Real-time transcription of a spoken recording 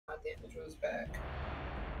damage was back.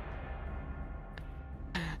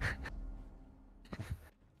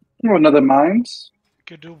 Another mines.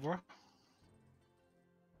 Good dude, bro.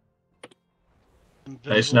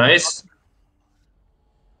 Nice, nice.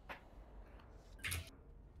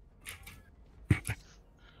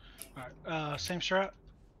 Alright, same strat.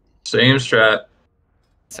 Same strat.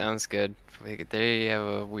 Sounds good. They have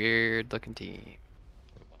a weird looking team.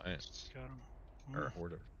 Alliance. Got 'em. Or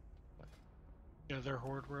Horde. Yeah, they're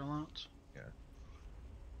Horde, we're Alliance. Yeah.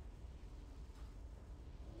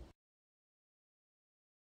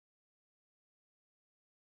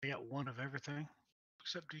 I got one of everything,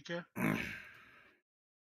 except DK.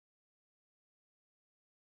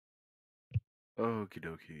 Okie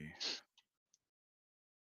dokie.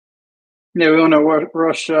 Yeah, we want to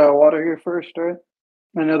rush water here first, right?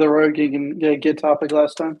 I know the rogue you can get topic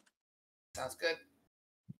last time. Sounds good.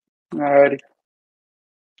 Alrighty,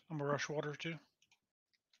 I'm gonna rush water too.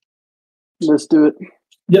 let's do it.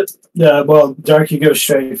 Yep. Yeah. Well, Dark, you go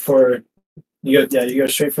straight for. You go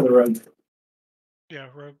straight for the rogue. Yeah,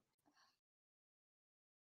 rogue.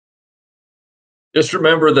 Just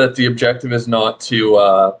remember that the objective is not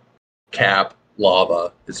to cap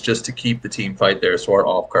lava. It's just to keep the team fight there so our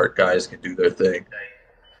off-cart guys can do their thing.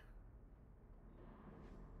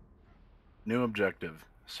 New objective: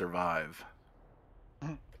 survive.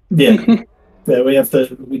 Yeah. Yeah. We have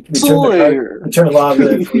to. We turn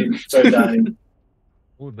lava if we start dying.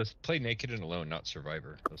 Ooh, let's play naked and alone, not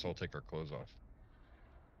survivor. Let's all take our clothes off.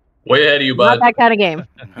 Way ahead of you, Not bud. that kind of game.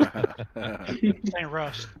 Ain't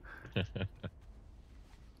rust. I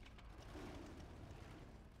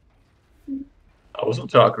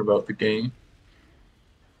wasn't talking about the game.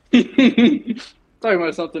 Talking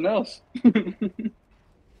about something else.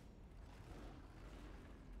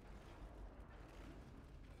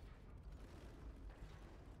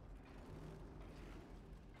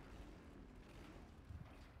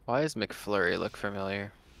 Why does McFlurry look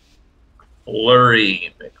familiar?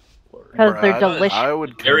 Blurry. Because they're delicious. I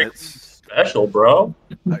would Very commit. special, bro.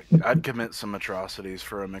 I'd commit some atrocities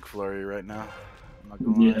for a McFlurry right now. I'm not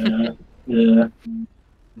gonna lie. Yeah.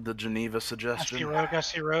 The Geneva I see suggestion. rogue, I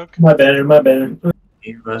see rogue. My banner.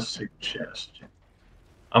 Give a suggestion.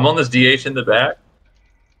 I'm on this DH in the back.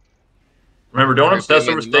 Remember, don't obsess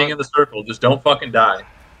over staying in the circle. Just don't fucking die.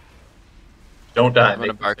 Don't die. I'm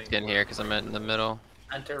gonna bark in here because I'm in the middle.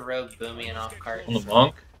 Hunter, rogue, boomy, and off cart. On the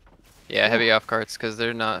monk. Yeah, heavy off carts because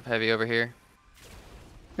they're not heavy over here.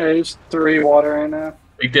 Hey, there's 3 water right now.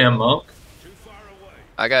 Big damn monk.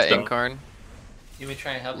 I got Stone. Incarn. You may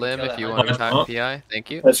try and help Lim, me kill if you that want to hunter. time PI.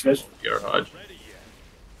 Thank you. That's good. You're Hodge.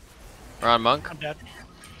 We're on Monk. I'm dead.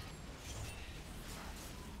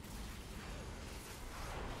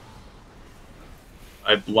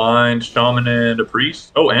 I blind shaman and a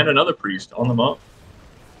priest. Oh, and another priest on the monk.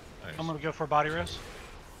 Nice. I'm gonna go for body rest.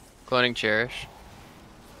 Cloning Cherish.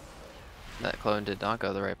 That clone did not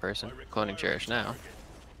go the right person. Cloning Cherish now.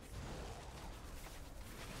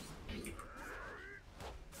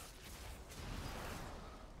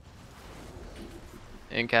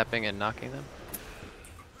 Incapping and knocking them.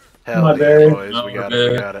 Hell My yeah, bad. boys. We got My it.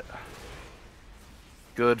 We bad. got it.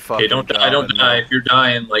 Good fucking Okay, don't die, job, don't die. man. If you're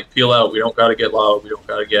dying, like, peel out. We don't gotta get loud. We don't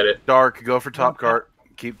gotta get it. Dark, go for top cart.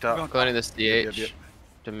 Keep top. Cloning this DH Yep.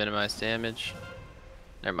 to minimize damage.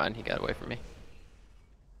 Never mind, he got away from me.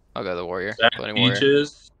 I'll go the warrior. Zach Cloning warrior.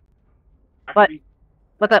 Beaches. What?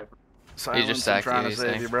 What's up? Silence, I'm sacked trying you, to he's save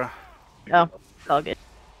saying. you, bro. Oh, it's all good.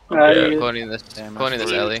 Yeah. Cloning this. Damn, Cloning this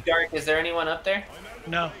that's Ellie. Dark, is there anyone up there?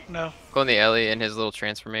 No, no. Cloning the Ellie and his little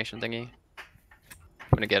transformation thingy. I'm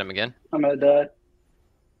gonna get him again. I'm gonna die.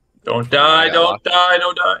 Don't die, got don't locked. die,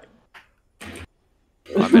 don't die.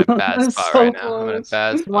 I'm in a bad That's spot so right now. I'm in a close.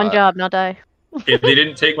 bad spot. One job, not die. Okay, they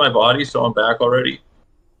didn't take my body, so I'm back already.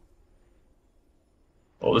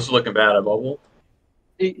 Oh, this is looking bad. I bubble.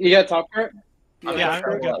 You got top cart? I'm Yeah, gonna I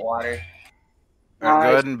try got- that water. All right, go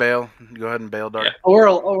Nice. ahead and bail. Go ahead and bail, Dark. Yeah. Oh,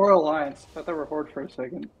 we're Alliance. I thought we were Horde for a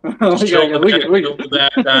second. Just chill the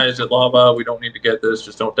bad guys at lava. We don't need to get this.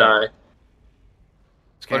 Just don't die.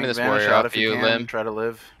 Cloning this Vanish warrior out off if you you, can. Lim. Try to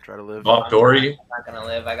live. Try to live. Off Dory. I'm not gonna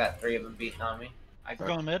live. I got 3 of them beating on me. I We're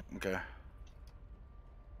going mid. Okay.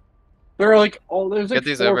 There are like there's like Get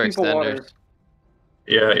these 4 people overextenders. water.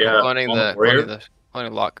 Yeah, yeah. Cloning On the warrior.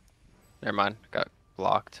 cloning lock. Never mind. Got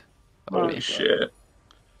blocked. Holy shit.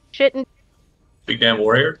 Shitting. Big damn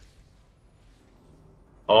warrior.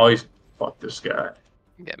 Oh, he's fuck this guy.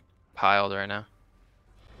 Get piled right now.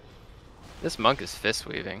 This monk is fist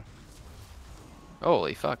weaving.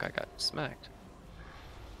 Holy fuck! I got smacked.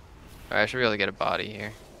 Alright, I should be able to get a body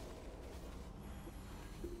here.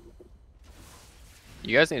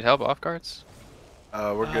 You guys need help off cards?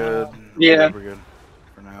 We're good. Yeah. We're good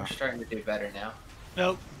for now. We're starting to do better now.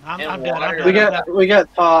 Nope. I'm And dead. I'm water. dead. We I'm dead.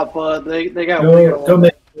 got top, but they got Go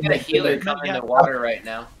mid. We got a healer coming to water right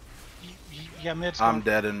now. Yeah, mid's I'm gone.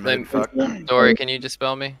 dead in Then- mid. Fuck. Dory, can you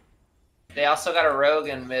dispel me? They also got a rogue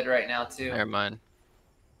in mid right now too. Never mind.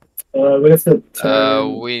 We have to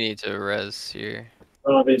turn. We need to res here.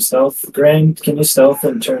 Maybe stealth. Grand, can you stealth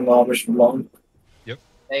and turn lava from long?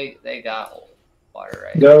 They got water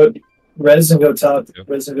right. Go res and go top. Yep.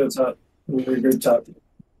 Res and go top. We're good top.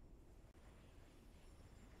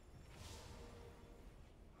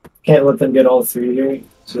 Can't let them get all three here,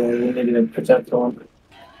 so we need to protect one.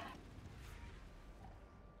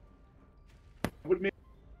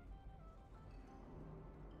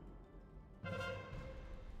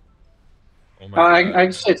 Oh my I God.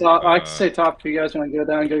 can stay top. I can stay top if you guys want to go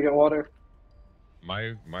down and go get water.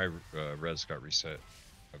 My res got reset.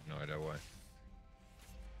 I have no idea why.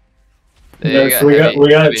 They No, we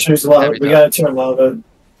gotta heavy- choose lava. heavy We top. gotta turn lava. Alright,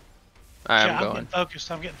 Yeah, I'm I'm going. getting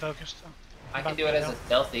focused. I'm getting focused. I can do it as a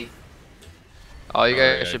stealthy. All you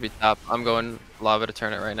guys Alright. should be top. I'm going lava to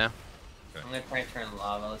turn it right now. I'm gonna try and turn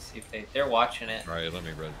lava. Let's see if they're watching it. Alright, let me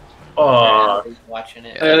res this Oh, They're watching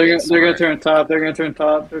it. Yeah, Yeah, they're that's gonna smart. turn top. They're gonna turn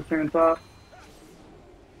top. They're turning top.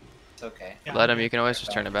 It's okay. Yeah, Let him. You can always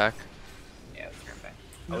just turn it back. Yeah, let's turn back.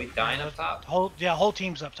 Are we dying up top? Whole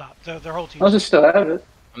team's up top. Their whole team. I'll just still have it.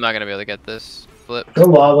 I'm not gonna be able to get this flip. Go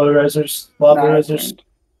lava resers. Lava Nah, resers.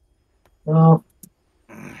 Well,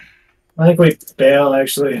 I think we bail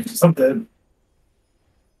actually. Something.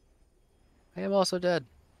 I am also dead.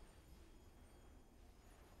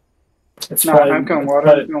 It's No, probably, I'm going it's water.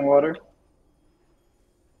 probably- I'm going water.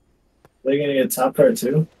 They're gonna get top card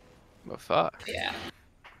too. But fuck. Yeah.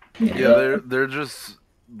 Yeah, they're just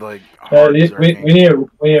like. We hard need zerking.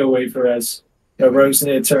 to wait for res. The rogues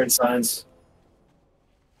need to turn signs.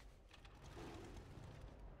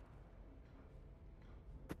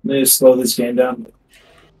 We need to slow this game down.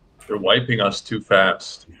 they're wiping us too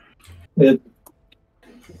fast. We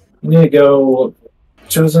need to go.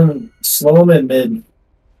 Chosen, slow them in mid.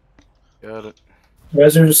 Got it.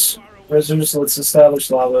 Resers, let's establish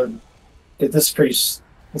lava. Get this priest.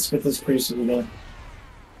 Let's get this priest again.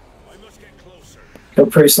 Go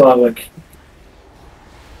priest lava.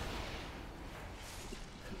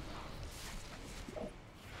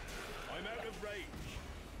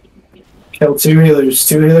 Kill two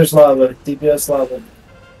healers lava, DPS lava.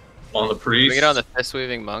 On the Can priest. we get on the fist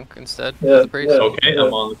weaving monk instead? Yeah, of the priest? yeah. Okay,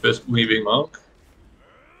 I'm on the fist weaving monk.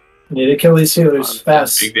 Need to kill these healers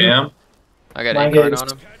fast. Big damn. I got Mind Incarn games. on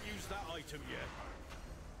him.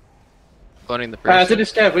 Cloning the To priest. the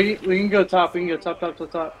step. We can go top. We can go top to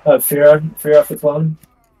top. Fear off the clone.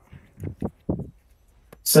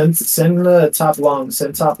 Send top long.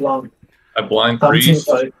 Send top long. I blind Come team priest.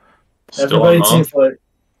 fight. Still on Everybody team monk. fight.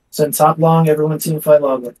 Send top long. Everyone team fight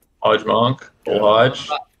lava. Hodge monk. Full Hodge.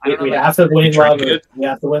 I don't know We about- have to win lava. Trinket. We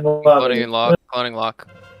have to win Cloning lava. lock. Cloning lock.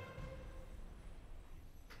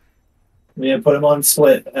 We need to put him on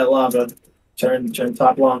split at lava. Turn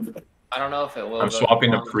top long. I don't know if it will. I'm go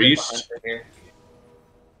swapping to long with priest. Hunter here.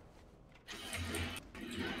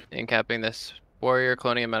 Incapping this warrior.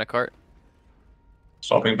 Cloning him at a cart.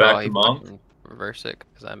 Swapping back he to monk. fucking reverse it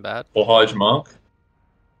because I'm bad. Full Hodge monk.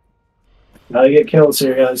 Gotta get kills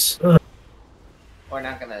here, guys. We're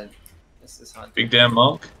not gonna. This is Hunter. Big damn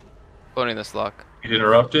monk. Cloning this lock. Get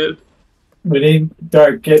interrupted. We need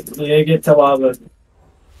dark. We need to get to lava.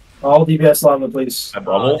 All DPS lava, please. I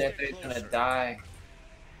bubble. He's gonna die.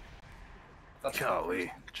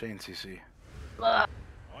 Golly. Chain CC. I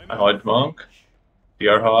Hodge monk.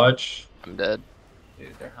 DR Hodge. I'm dead.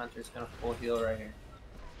 Dude, their Hunter's gonna full heal right here.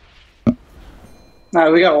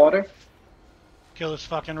 Alright, we got water. Kill this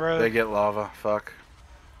fucking They road. get lava. Fuck.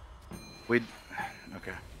 We.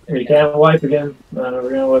 Okay. We can't wipe again. No,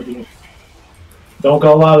 we're gonna wipe again. Don't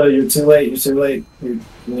go lava. You're too late. You're too late. You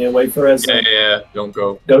need to wait for res. Yeah. Don't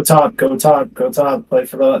go. Go top. Go top. Go top. Play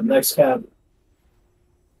for the next cap.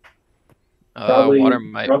 Water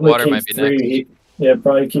might keep be three. next. Yeah,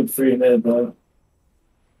 probably keep three mid, but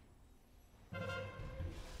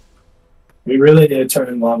we really need to turn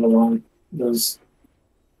in lava long. Those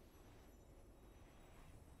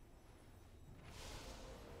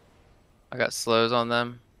I got slows on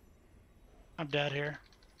them. I'm dead here.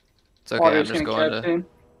 It's okay. Water's I'm just gonna going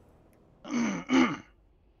catch to. in.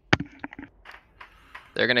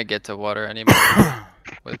 They're gonna get to water anymore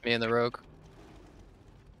with me and the rogue.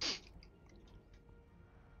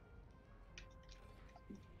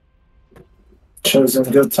 chosen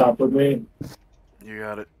go top with me. You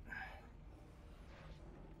got it.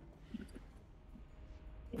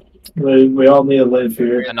 We all need to live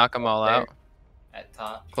here. I knock them all out. At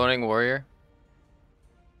top. Cloning warrior.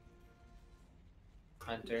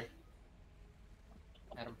 Hunter.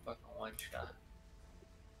 Had him fucking one shot.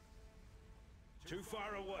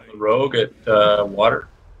 The rogue at water.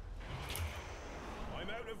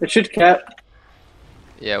 It should cap.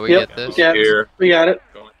 Yeah, we Yep, get this. yeah. Here. We got it.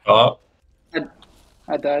 Going top.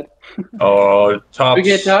 I died. Oh, top. Do we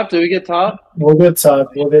get top? Do we get top? We'll get top.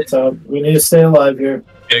 We'll get top. We need to stay alive here.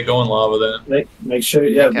 Get going lava then. Make sure.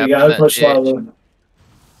 Yeah, we Captain gotta that push DH. lava.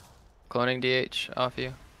 Cloning DH off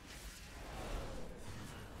you.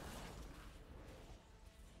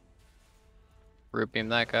 Root beam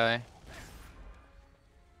that guy.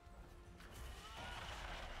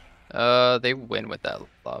 They win with that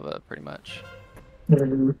lava pretty much.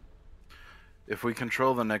 Mhm. If we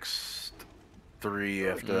control the next 3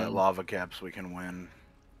 after that lava caps, we can win.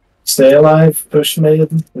 Stay alive. Push mid.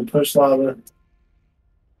 And push lava.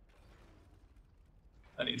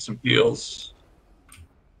 I need some heals.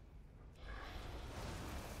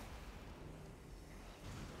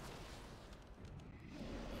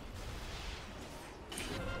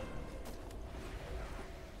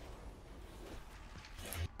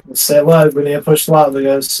 Stay alive. We need to push lava,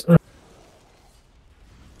 guys.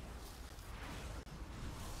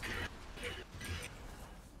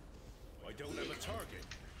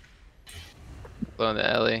 Blowing the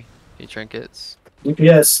alley. He trinkets.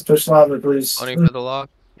 Yes, push lava, please. Cloning for the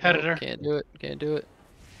lock. Headed Nope, her. can't do it. Can't do it.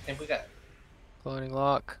 I think we got. Cloning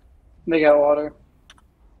lock. They got water.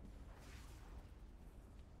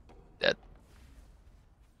 Dead.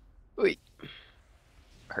 Wait.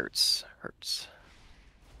 Hurts. Hurts.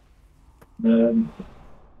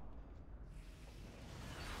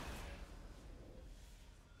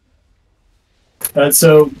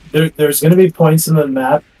 So there's going to be points in the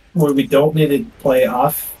map where we don't need to play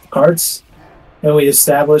off cards, and we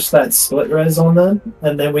establish that split res on them,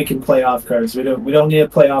 and then we can play off cards. We don't need to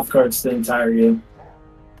play off cards the entire game.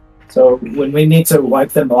 So when we need to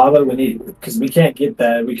wipe them lava, we need, because we can't get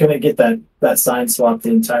that. We couldn't get that sign swap the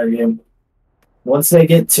entire game. Once they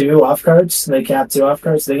get 2 off cards, they cap 2 off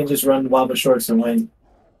cards, they can just run lava shorts and win.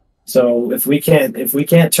 So if we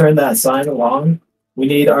can't turn that sign along, we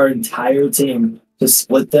need our entire team to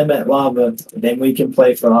split them at lava, then we can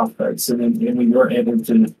play for off cards. And we weren't able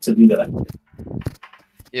to do that.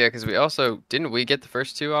 Yeah, because we also didn't we get the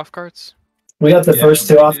first 2 off cards? We got the first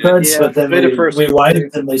 2 off cards, Yeah, but then we had the first we two.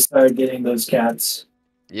 wiped and they started getting those cats.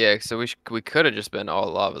 Yeah, so we could have just been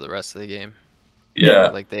all lava the rest of the game. Yeah.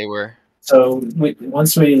 Like they were. So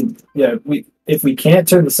if we can't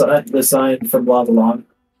turn the sign from lava long,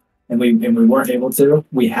 and we weren't able to,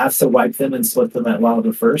 we have to wipe them and split them at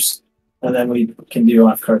lava first, and then we can do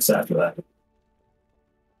off cards after that.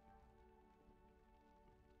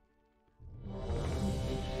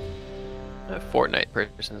 Fortnite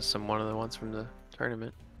person is one of the ones from the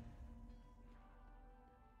tournament.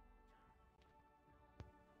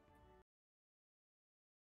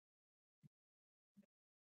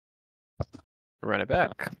 Run it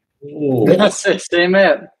back. Ooh. That's it. Same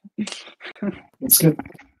map. It's good.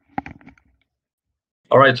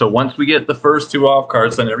 All right, so once we get the first 2 off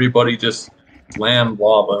cards, then everybody just slam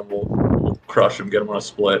lava and we'll crush them, get them on a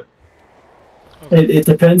split. It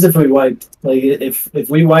depends if we wipe. Like if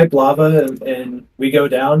we wipe lava and we go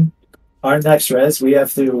down, our next res we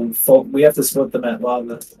have to split them at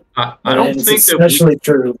lava. I don't and think it's that we, especially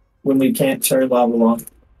true when we can't turn lava long.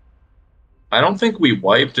 I don't think we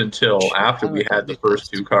wiped until after we had the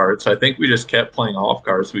first 2 cards. I think we just kept playing off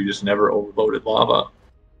cards. We just never overloaded lava.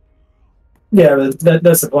 Yeah, but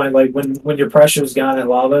that's the point. Like when your pressure's gone at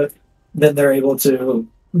lava, then they're able to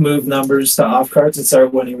move numbers to off cards and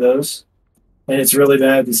start winning those. And it's really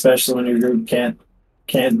bad, especially when your group can't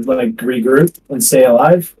like regroup and stay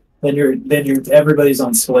alive. Then everybody's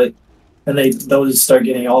on split, and they'll just start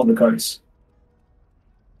getting all the cards.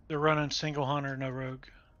 They're running single hunter, no rogue.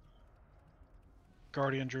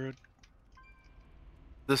 Guardian druid.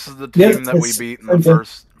 This is the team that we it's beat in the okay.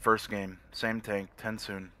 first game. Same tank,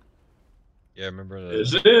 Tensoon. Yeah, I remember the.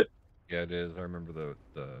 Is it? Yeah, it is. I remember the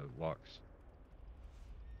locks.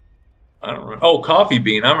 I don't remember. Oh, Coffee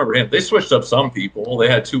Bean. I remember him. They switched up some people. They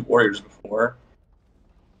had 2 warriors before.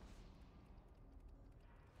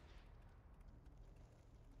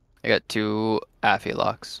 I got 2 Affy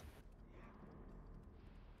locks.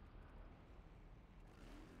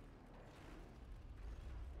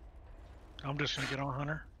 I'm just gonna get on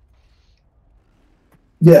hunter.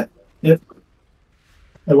 Yeah. Yep.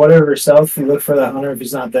 And whatever south, you look for that hunter. If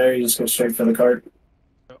he's not there, you just go straight for the cart.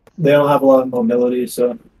 They don't have a lot of mobility,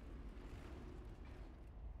 so.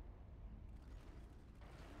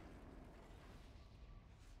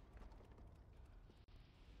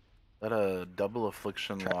 That double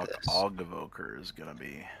affliction Try lock this. Og evoker is gonna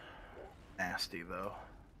be nasty though.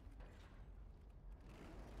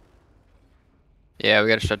 Yeah, we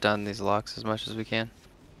gotta shut down these locks as much as we can.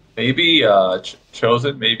 Maybe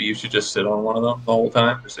Chosen. Maybe you should just sit on one of them the whole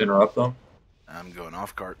time. Just interrupt them. I'm going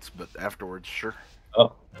off carts, but afterwards, sure.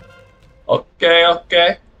 Oh. Okay.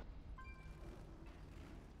 Okay.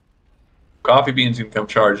 Coffee beans can come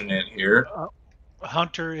charging in here.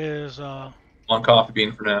 Hunter is One coffee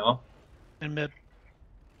bean for now. in mid.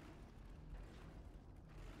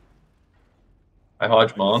 I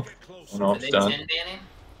hodge monk. Oh no, Are it's they done. 10 banning?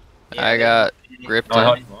 I got gripped No, I in.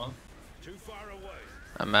 hodge monk.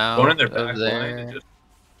 I'm out Going in their of back line there. and just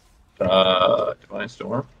Divine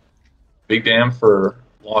Storm. Big damn for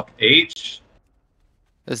lock H.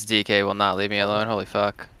 This DK will not leave me alone. Holy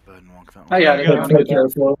fuck. Go ahead and walk that one. I got it. Yeah. Play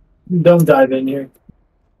careful. Don't dive in here.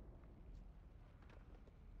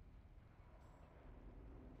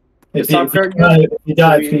 If you, Top if you card die, goes- if you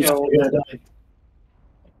die, we please, go- you're gonna die.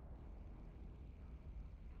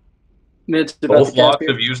 Mid's about Both to locks cap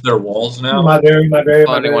have used their walls now. My berry, my Cloning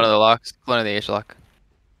one of berry. the locks. Cloning the H lock.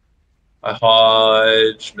 I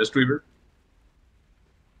hodge Mistweaver.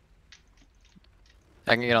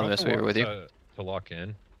 I can get on the Mistweaver with you. To lock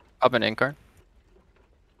in. Up an in card.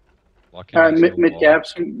 Lock in. Alright, next to the mid wall.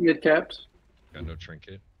 caps, mid caps. Got no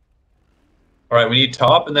trinket. All right, we need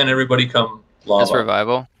top, and then everybody come That's lava.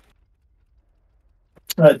 revival.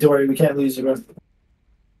 Don't worry, we can't lose you, bro.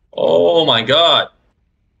 Oh my god!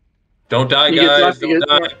 Don't die, You get guys! top, you Don't get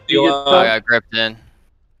die! top, Feel you get Oh, alive. I got gripped in.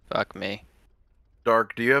 Fuck me.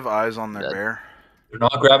 Dark, do you have eyes on their Dead. bear? They're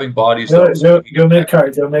not grabbing bodies Go, though. so we can go get mid back.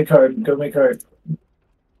 card, go mid card, go mid card.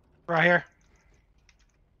 Right here.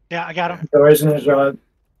 Yeah, I got him. Door's gonna draw.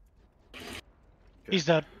 He's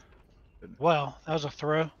dead. Well, that was a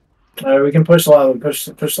throw. Alright, we can push lava, push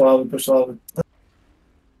lava, push lava.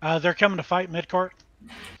 They're coming to fight mid court.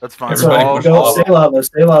 That's fine. Everybody I'll- push Go, lava. stay lava,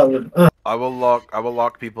 stay lava. I will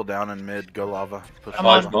lock people down in mid. Go lava. Push I'm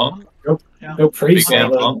Hodge lava. on. monk. Go priest Big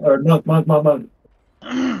damn lava. monk. Or monk.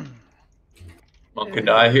 Monk can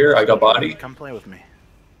die here. I got body. Come play with me.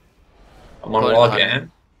 I'm on Blood log hunter.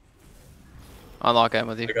 in. Unlock M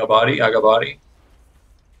with you. I got body. I got body.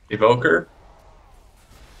 Evoker.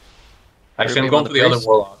 Actually, I'm Group going on for the the other priest.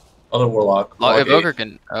 warlock. Other warlock. Oh, Log Evoker eight.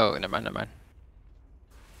 can. Oh, never mind.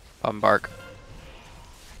 Bark.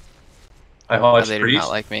 I hodge They do priest. not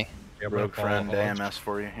like me. Yeah, I'm gonna Rogue follow friend Hodge. AMS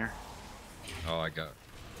for you here. Oh, I got.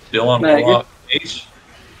 Still on Nah, you're- warlock H.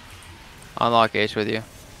 Unlock H with you.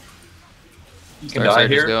 You can Where's die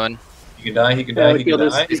Surge here. doing? He can die. He can Yeah, die. we He can killed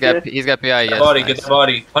his- die. He's got PI. Get Yes. the body. Nice. Get the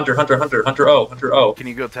body. Hunter. Hunter O. Can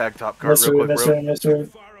you go tag top card real Mystery, quick, mystery, Rogue? mystery.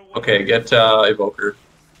 Okay, get Evoker.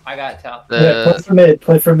 I got top. Yeah, play for mid.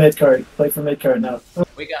 Play for mid card. Play for mid card now.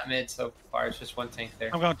 We got mid so far. It's just one tank there.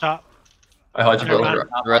 I'm going top. I hodge Never mind. Evoker.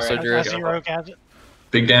 The rest are Alright. I Druid. see Rogue has it.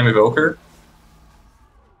 Big damn Evoker.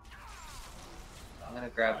 I'm gonna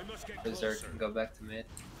grab Berserk and go back to mid.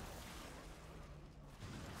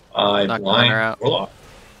 I Knock blind Hunter out. warlock.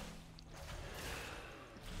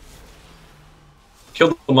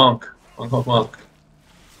 Kill the monk. Monk.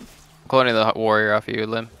 Cloning the warrior off of you,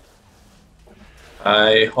 Lim.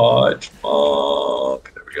 I hodge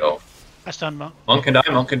monk. There we go. I stunned monk. Monk can die.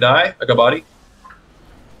 Monk can die. I got body.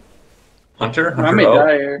 Hunter. I Hunter may O.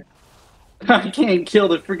 die here. I can't kill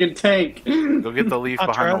the freaking tank. Go get the leaf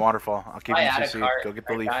Hunter behind the O. waterfall. I'll keep I you add a CC. card. Go get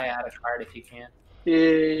the Or leaf. I add a card if you can. Yeah.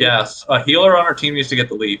 Yes, a healer on our team needs to get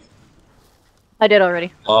the leaf. I did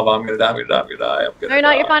already. Lava, I'm gonna die. I'm gonna die. I'm gonna die. I'm gonna No, you're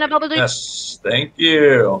not. You're die. fine. I'm able Yes, thank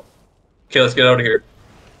you. Okay, let's get out of here.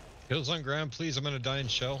 Heals on ground, please. I'm gonna die in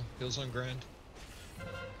shell. Heals on ground.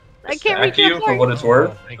 I can't Thank reach you that for far. what it's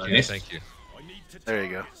worth. Thank you. Nice. Thank you. There you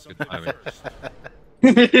go. Good timing.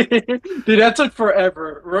 Dude, that took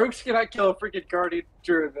forever. Rogues cannot kill a freaking guardian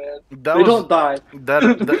druid, man. That They was don't die.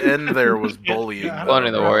 that. The end there was bullying. Yeah, though.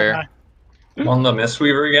 Cloning the warrior. On the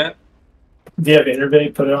Mistweaver again. Do you have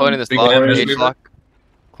interbait? Put it Cloning on. this Big lock. damn H Mistweaver. lock.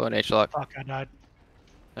 Clone H lock. Fuck, I died.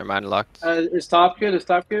 Never mind, locked. Is top good? Is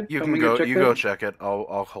top good? You Can can we go. check You that? go check it.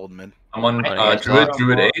 I'll hold mid. I'm on Yeah, Druid. lock.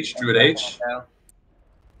 Druid H.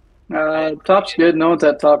 Top's good. No one's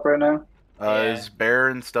at top right now. Is bear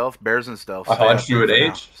and stealth? Bears and stealth. I Stay hodge up there Druid for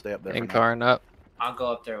now. H. Stay up there. For now. Incarn up. I'll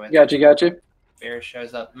go up there with Got you. Bear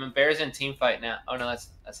shows up. I mean, Bear's in team fight now. Oh no, that's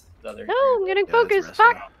the other. No, I'm getting Yeah, that's focused. rest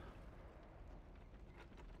Fuck. now.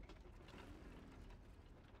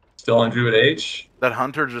 Still on Druid H. That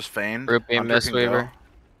hunter just feigned. Group beam Hunter can go. Mistweaver.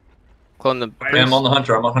 Clone the I am priest. on the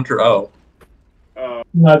Hunter. I'm on Hunter O.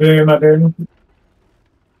 My berry.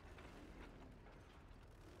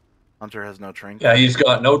 Hunter has no trinket. Yeah, he's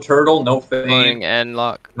got no turtle, no Cloning fame, and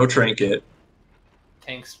lock. no trinket.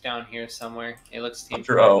 Tank's down here somewhere. It looks team.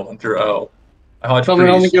 Hunter O. Hunter O. I hodge Let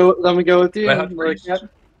me priest. go. Let me go with you. I hodge Like, priest. yep.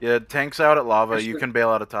 Yeah, tank's out at lava. Push You it. can bail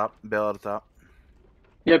out of top. Bail out of top.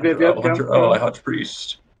 Yep. Hunter O. Hunter O. I hodge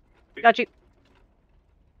priest. Got you.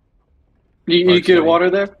 You get water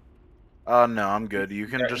there? No, I'm good. You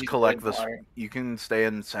can just collect this. You can stay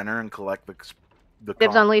in center and collect the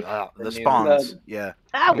Dibs on leaf. the spawns. Yeah.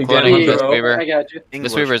 Ow! Again, Cloning Hunter this O. Weaver. I got you.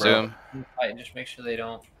 English, This Weaver's bro. zoom. Fight, just make sure they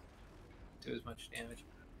don't do as much damage.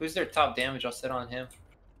 Who's their top damage? I'll sit on him.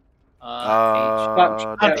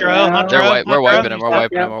 Hunter O, Yeah. Hunter We're O, wiping Hunter him. O. We're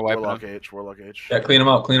wiping Yeah. him. We're wiping Warlock him. H. Warlock H. Yeah, clean him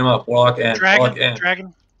up. Clean him up. Warlock N. Warlock Dragon, N.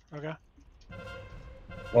 dragon. Okay.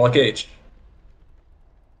 Warlock H.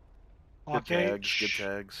 Good Lock tags. H. Good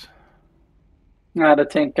tags. Nah, the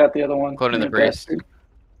tank got the other one. Cloning the Yeah, priest. bastard.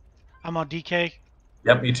 I'm on DK.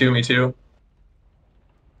 Yep, me too. Me too.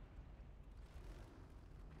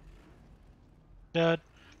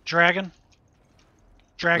 Dragon.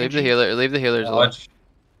 Dragon. Leave the G. healer. Leave the healers alone. Hodge.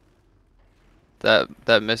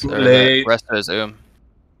 That miss or Late. the rest of his zoom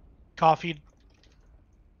Coffee.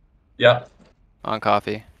 Yep. on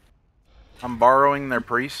coffee. I'm borrowing their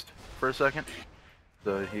priest for a second,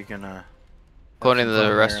 so he can. Cloning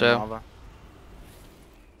the rest resto.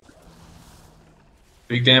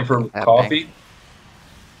 Big damn for Happening. coffee.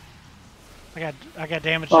 I got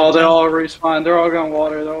damage. Oh, to they 10. all respawn. They're all going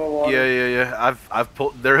water. They're all water. Yeah. I've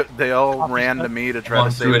pulled. They all ran to me to try Come to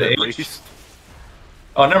on, save Druid their H. priest.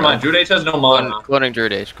 Oh, never mind. Druid H has no mana. Cloning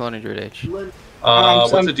Druid H. Cloning Druid H. What's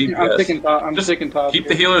the DPS? I'm taking top. I'm Just taking top. Keep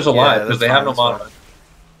the here. healers alive Yeah, because that's they have no fine, mana. that's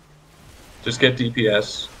Just get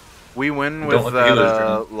DPS. We win Don't with let the healers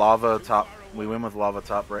that lava top. We win with lava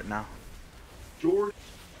top right now.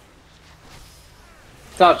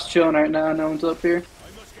 Top's chilling right now. No one's up here.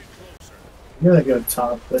 I'm gonna go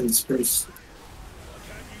top, but it's priest.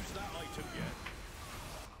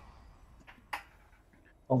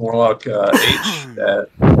 Warlock H at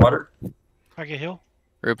water. I get heal.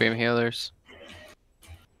 Root beam healers.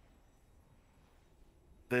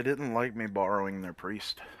 They didn't like me borrowing their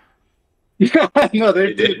priest. No,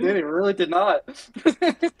 they didn't? They really did not.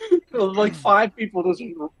 It was like 5 people just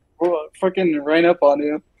fucking ran up on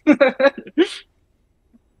you.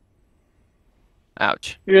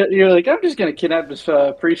 Ouch. You're like, I'm just gonna kidnap this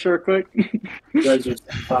priest real quick. Reds are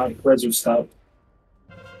top. Reds are top.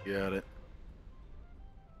 Got it.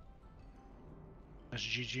 That's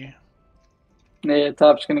GG. Yeah,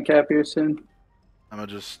 top's gonna cap here soon. I'm gonna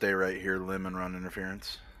just stay right here, limb, and run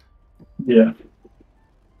interference. Yeah.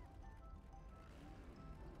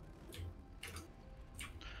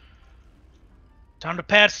 Time to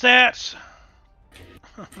pad stats.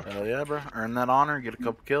 Hell yeah, bro. Earn that honor, get a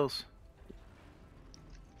couple kills.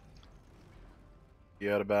 You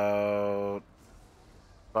got about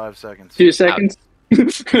 5 seconds. 2 seconds.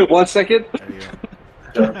 1 second. There you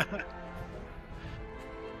go. Sure.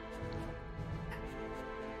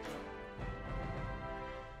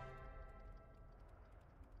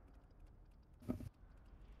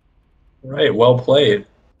 Right, well played.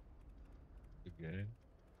 Good.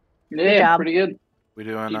 Yeah, job. pretty good. We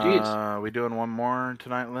doing GG's. we doing one more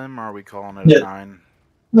tonight, Lim, or are we calling it Yeah. a 9?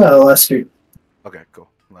 No, last week. Okay, cool.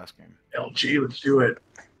 Last game. LG, let's do it.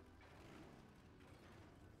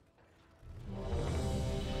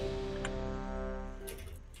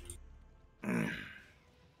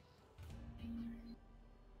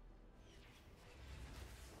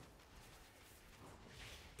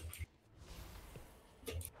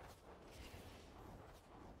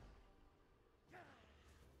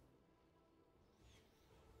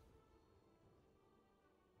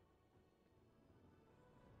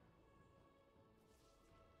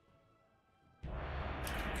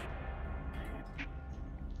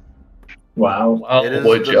 Wow. Wow, It is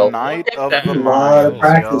would the you? night of that. the A lot of mines,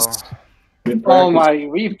 practice. y'all. Good Oh practice. my,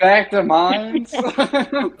 we back to mines.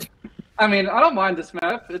 I mean, I don't mind this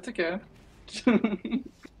map. It's okay.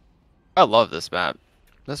 I love this map.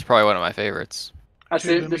 This is probably one of my favorites. I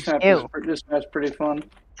say Two this boomies. map's pretty fun.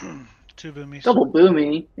 2 boomies. Double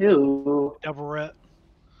boomy. Ew. Double ret.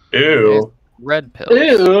 Ew. Red pills.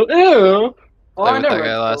 Ew. Ew. Oh, Played I with know that red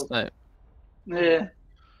guy last pills. night. Yeah.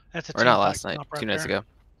 That's a Or team not fight last night. comp right 2 nights there. ago.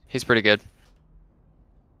 He's pretty good.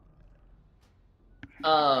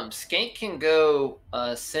 Skank can go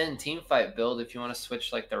send team fight build if you want to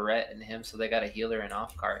switch like the Ret and him, so they got a healer and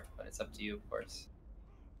off card, but it's up to you, of course.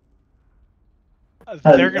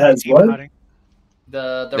 They're gonna be Has team what? fighting.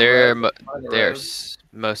 The They're Ret on the they're road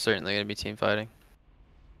most certainly going to be team fighting.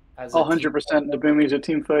 has a team 100% fight. the boomies are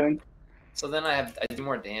team fighting. So then I do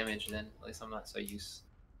more damage. Then at least I'm not so used.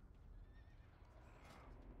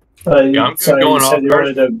 Yeah, I'm good sorry, going you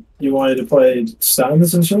said off you wanted to play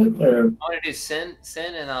stuns and shit, or I want to do sin,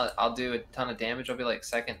 and I'll do a ton of damage. I'll be like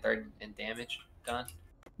second, third in damage done.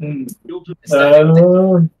 Instead of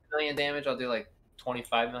doing 6 million damage, I'll do like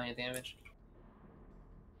 25 million damage.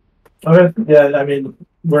 okay, yeah. I mean,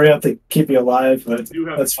 we're gonna have to keep you alive, but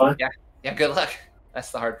that's fine. Yeah, good luck.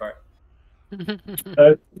 That's the hard part.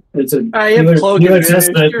 It's a you have cloak healer advantage,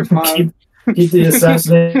 testament. you're fine. Keep the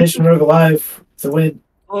assassination rogue alive to win.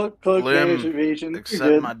 Cloak damage evasion. You're Accept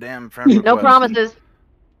good. my damn friend request. No promises.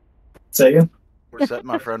 Say again. Accept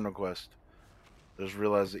my friend request. Just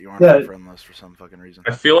realized that you aren't Yeah. on my friend list for some fucking reason.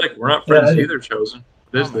 I feel like we're not friends Yeah, either, Chosen.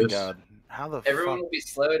 What is Oh my this? god. How the Everyone fuck, will be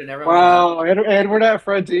slowed, and everyone. Wow, and we're not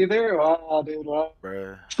friends either? Wow, dude, wow.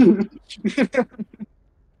 bruh?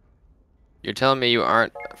 You're telling me you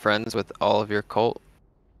aren't friends with all of your cult,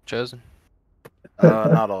 Chosen?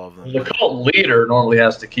 Not all of them. The cult leader normally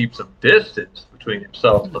has to keep some distance between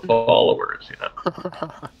himself and the followers, you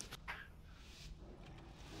know.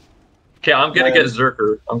 Okay, I'm gonna get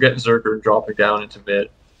Zerker. I'm getting Zerker and dropping down into mid.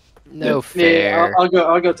 No fair. Yeah,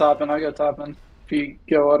 I'll go top end. I'll go top end. If you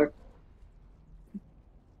go water.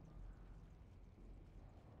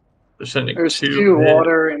 They're sending There's two two mid.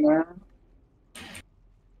 water in there.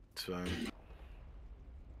 It's fine.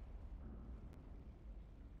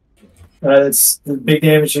 It's the big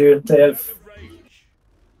damage you. They have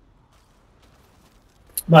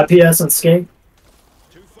my PS on skate.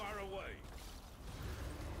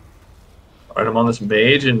 Alright, I'm on this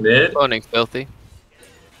mage in mid, Cloning filthy.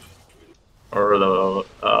 or the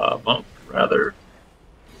monk rather.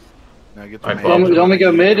 Now get I the follow. mage. You want me to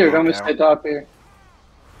go mid or Knock want me to out. stay top here?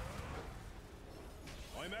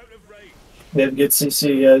 They have good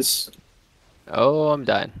CC, guys. Oh, I'm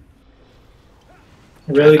dying.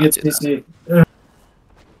 Really Try not good to CC.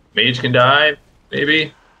 Mage can die,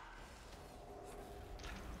 maybe.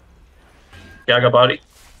 Okay, I got body.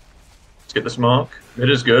 Let's get this monk. Mid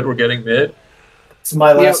is good. We're getting mid. It's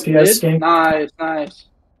my last Yeah, PS game. Nice, nice.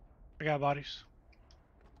 I got bodies.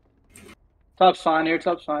 Top's fine here,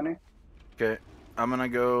 top's fine here. Okay, I'm gonna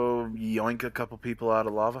go yoink a couple people out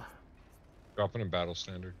of lava. Dropping in battle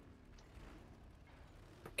standard.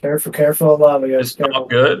 Careful, lava, guys. Is Careful. top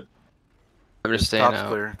good? I'm just staying Top's out.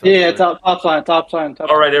 clear. Top's Yeah, clear. top's fine, top's fine.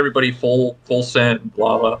 All right, everybody, full send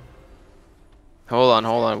lava. Hold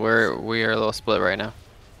on. We are a little split right now.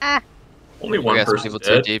 Only We one got some person people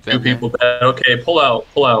too dead. deep Two in there. people dead. Okay, pull out,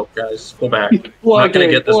 guys. Pull back. Pull I'm out, not gonna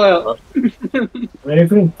Gabe, get this. pull out. I mean, we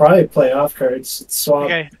can probably play off cards. Swap.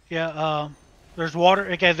 Okay, yeah. There's water.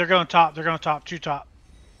 Okay, they're going top. They're going top. Two top.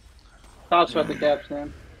 Top's about the caps,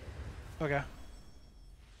 man. Okay.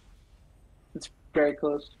 It's very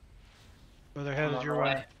close. Well, they're headed your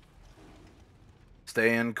way.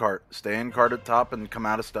 Stay in cart. Stay in cart at top and come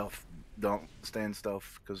out of stealth. Don't stay in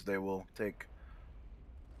stealth because they will take.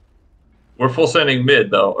 We're full sending mid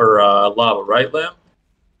though, or lava, right, Lim?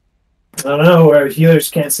 I don't know where healers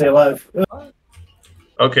can't stay alive.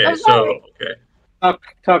 Okay, I'm so sorry. okay.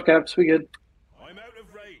 Top caps, we good.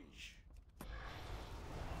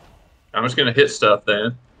 I'm just gonna hit stuff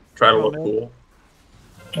then. Try to look cool.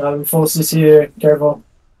 I'm full CC here. Careful.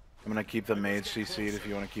 I'm gonna keep the mage CC'd if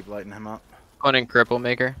you want to keep lighting him up. Cloning cripple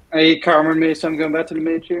maker. He karma me, so I'm going back to the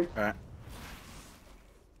mage here. Alright.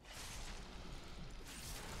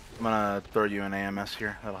 I'm gonna throw you an AMS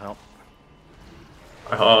here. That'll help.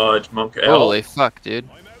 I hodge monk L. Holy fuck, dude.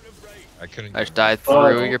 I couldn't. I just died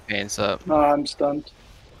Oh. through your paints up. No, I'm stunned.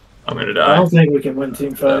 I'm gonna I die. don't think we can win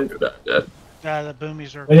team fight. The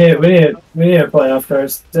boomies are. We need to play off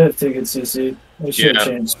cards. They have two good CC. We should Yeah.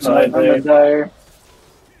 change I'm side gonna there. die here.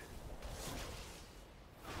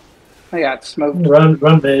 I got smoked. Run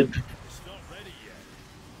mid.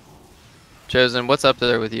 Chosen, what's up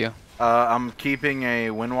there with you? I'm keeping a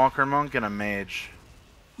Windwalker monk and a mage.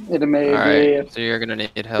 Hit a mage. Yeah. Alright, so you're gonna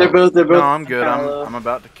need They're help. both. No, I'm good. kinda low. I'm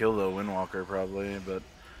about to kill the Windwalker probably, but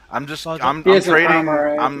I'm just Well, I'm he has a trading.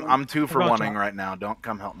 armor, right? I'm 2 for We're going 1ing top. right now. Don't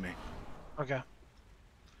come help me. Okay.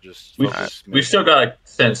 Just We, focus we mid. still gotta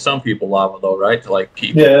send some people lava though, right? To like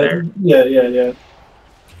keep it Yeah, there. yeah.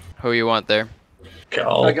 Who you want there? Okay,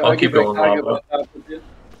 I'll keep going lava.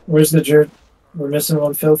 Where's the jerk? We're missing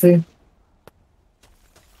one filthy.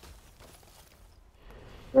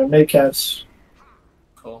 We're mid caps.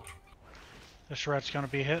 Cool. This red's gonna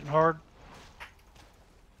be hitting hard.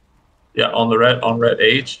 Yeah, on red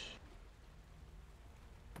H.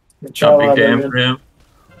 Chow Jumping out dam there. for him.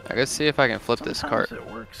 I gotta see if I can flip this Sometimes cart.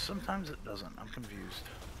 it works. Sometimes it doesn't. I'm confused.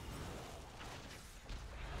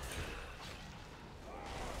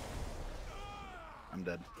 I'm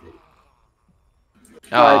dead.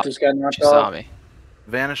 I Oh, just got knocked she saw off. me.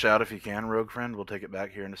 Vanish out if you can, rogue friend. We'll take it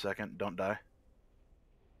back here in a second. Don't die.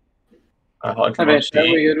 I bet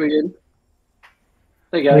we good. We good.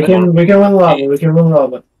 They got We it. can run lava. We can run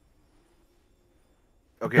lava.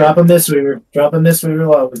 Okay. Drop a Mistweaver. Drop a Mistweaver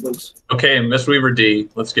lava, please. Okay, Mistweaver D.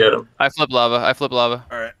 Let's get him. I flip lava. I flip lava.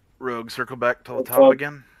 All right, rogue, circle back to the top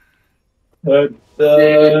again. We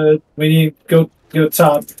need go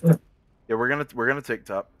top. Yeah, we're gonna take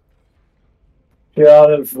top. Get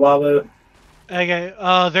out of lava. Okay,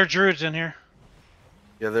 there are druids in here.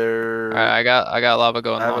 Yeah, they're. Alright, I got lava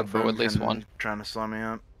going I have long a for at least boomkin one. trying to slow me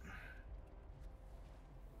up.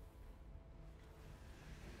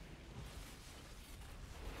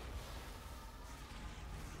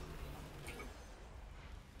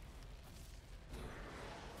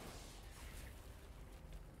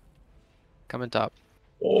 Coming top.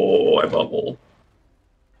 Oh, I bubbled.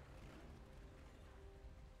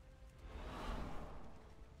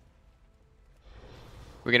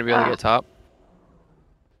 We're gonna be able to get top.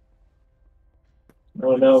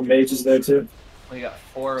 Oh no, Mage is there too. We got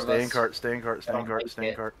 4 of us. Stay in cart, stay in cart, stay in cart, stay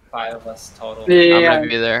in cart. 5 of us total. I'm gonna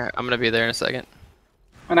be there. I'm gonna be there in a second.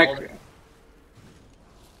 And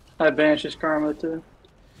I banished his karma too.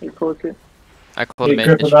 You cork it. I close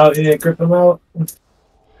Grip him out. Yeah, grip him out.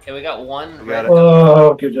 Okay, we got 1 got right, it.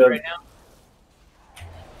 Oh, good job. right now.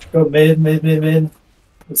 Go mid.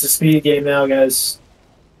 It's a speed game now, guys.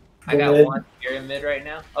 I got mid. 1 here in mid right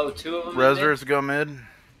now. Oh, 2 of them. Rezzers go mid.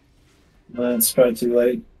 It's probably too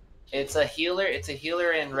late. It's a healer. It's a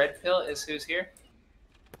healer and red pill is who's here.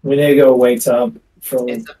 We need to go way top.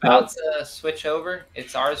 It's about to switch over.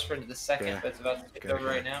 It's ours for the second, Okay. but it's about to switch Okay, over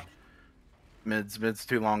okay. right now. Mid's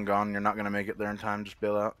too long gone. You're not gonna make it there in time. Just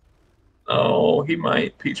bail out. Oh, he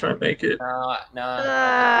might. Peach might make it. No.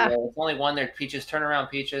 Ah. It's only 1 there. Peaches, turn around,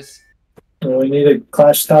 Peaches. We need to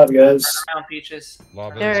clash top, guys. Turn around, Peaches.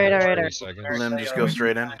 Lava Alright, in alright, 30 alright. seconds. Lim, just go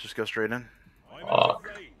straight in. Just go straight in. Fuck.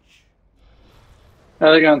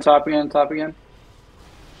 Are they going top again? Top again?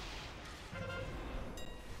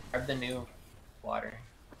 Grab the new water.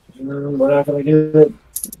 We're not gonna get it.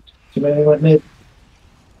 Too many went mid.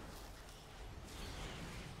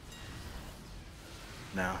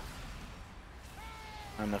 No.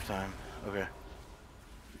 Not enough time. Okay.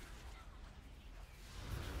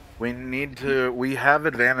 We need to. We have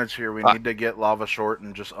advantage here. We need to get lava short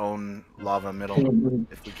and just own lava middle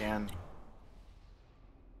if we can.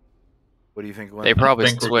 What do you think, Lynn? They probably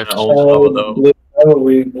think we're switched. gonna own lava, though.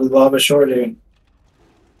 We lava short here.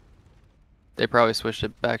 They probably switched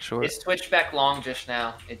it back short. It switched back long just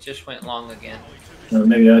now. It just went long again.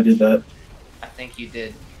 Maybe I did that. I think you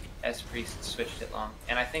did. S-Priest switched it long.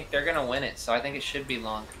 And I think they're going to win it, so I think it should be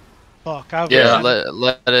long. Fuck, I Yeah,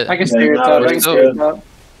 let it. I can stay here top. I can stay here top.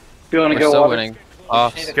 Do you want to We're go still water? winning.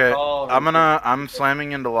 Off. Okay, I'm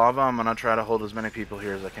slamming into lava. I'm gonna try to hold as many people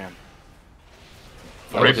here as I can.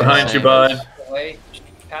 Right behind you, bud.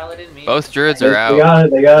 Paladin, me. Both druids are out. They got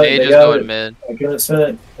it. They got Mage it. is They got going it. mid. I couldn't spin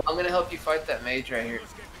it. I'm going to help you fight that mage right here.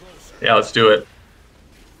 Yeah, let's do it.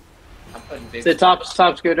 I'm putting big. The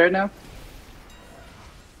top's good right now.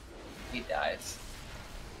 He dies.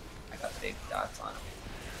 I got big dots on him.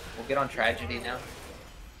 We'll get on tragedy now.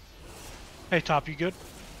 Hey, top, you good?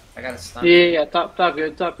 I got a stun. Yeah, top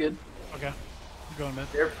good, top good. Okay, I'm going mid.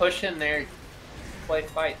 They're pushing their play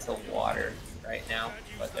fight to water right now,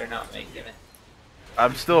 but they're not making it.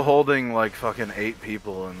 I'm still holding like fucking 8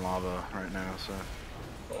 people in lava right now, so.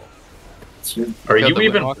 Are Killed you the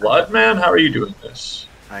even Windwalker. blood, man? How are you doing this?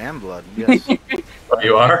 I am blood, yes. Oh,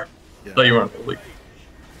 you are? Yeah. I thought you weren't holy.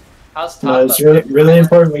 How's top? No, it's really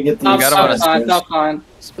important we get these. got 'em on a Top fine.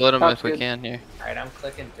 Split them Top if we good. can here. Alright, I'm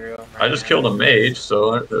clicking through 'em I right just now. killed a mage,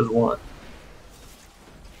 so there's one.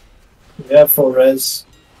 We have full res.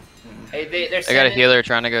 Hey, they're I got a sending- healer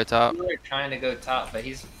trying to go top. Healer trying to go top, but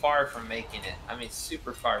he's far from making it. I mean,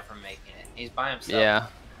 super far from making it. He's by himself. Yeah.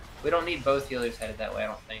 We don't need both healers headed that way, I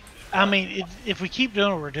don't think. I mean, if we keep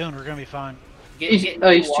doing what we're doing, we're gonna be fine. Get He's new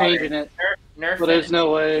water. changing it. Nerf Well, there's it.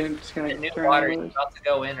 no way. I'm just gonna Get new turn water. it He's loose. about to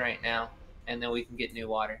go in right now, and then we can get new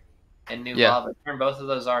water and new Yeah. lava. Turn both of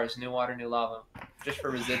those R's, new water, new lava, just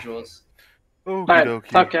for residuals. Alright, Okie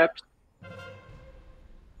top dokie. caps.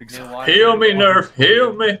 New water. Heal me, new water. Nerf,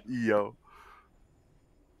 heal me. Yo.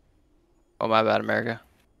 Oh, my bad, America.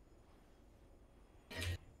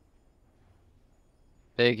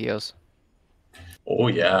 Big heals. Oh,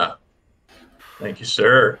 yeah. Thank you,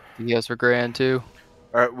 sir. The heals were grand too.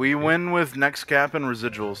 Alright, we win with next cap and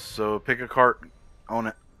residuals, so pick a cart, own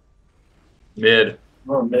it. Mid.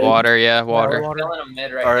 Oh, man. Water, yeah, water. We're killing them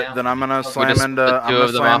mid right Alright, now. then I'm gonna We slam just into put two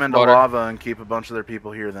of them off water. lava and keep a bunch of their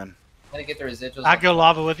people here then. I'm gonna get the residuals. I go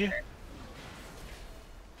lava with you.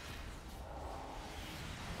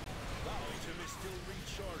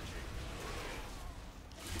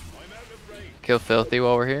 Kill Filthy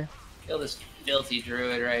while we're here. Kill this filthy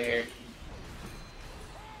druid right here.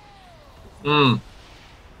 Hmm.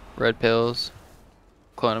 Red pills.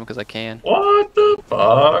 Clone him because I can. What the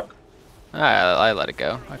fuck? I let it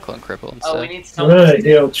go. I clone cripple instead. Oh, we need someone Good to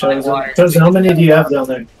idea, Chosen. Chosen, how many do you have down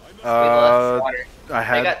there? I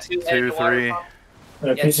had two, 2, 3.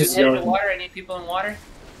 Yeah, Pieces two headed to going. water. I need people in water.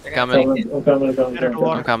 They're Coming. take it. I'm coming.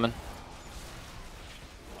 I'm coming.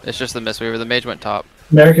 It's just the Mistweaver. The mage went top.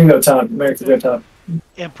 American go top. American go top.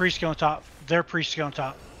 And priest go on top. Their priest go on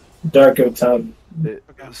top. Dark go top.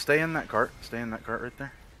 Stay in that cart. Stay in that cart right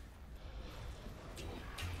there.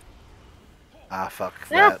 Ah, fuck.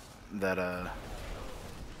 Yeah. That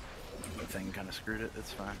thing kind of screwed it.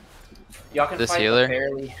 It's fine. Y'all can This fight healer?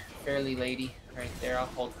 the fairly lady right there. I'll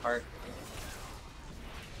hold cart.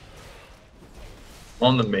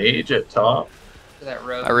 On the mage at top. To that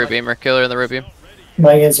road. A root beamer. Killer in the root beam.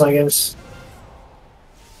 My games.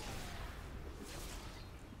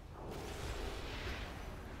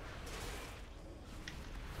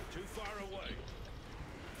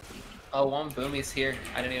 Oh, one boomy's here.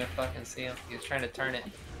 I didn't even fucking see him. He was trying to turn it.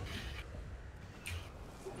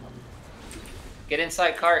 Get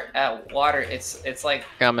inside cart at water. It's like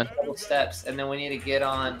Coming. couple steps, and then we need to get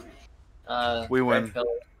on. We win. red pillar.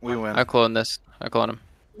 We win. I clone this. I clone him.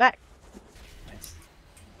 Back. Nice.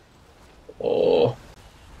 Oh.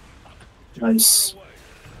 Nice.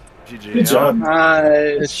 GG. Good job.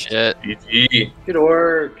 Good Nice. shit. GG. Good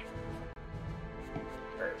work.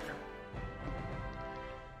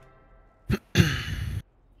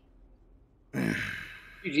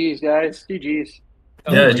 GG's, guys. GG's.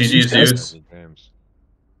 Yeah, GG's, dudes. Games.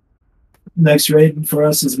 Next raid for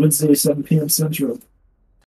us is Wednesday, 7 p.m. Central.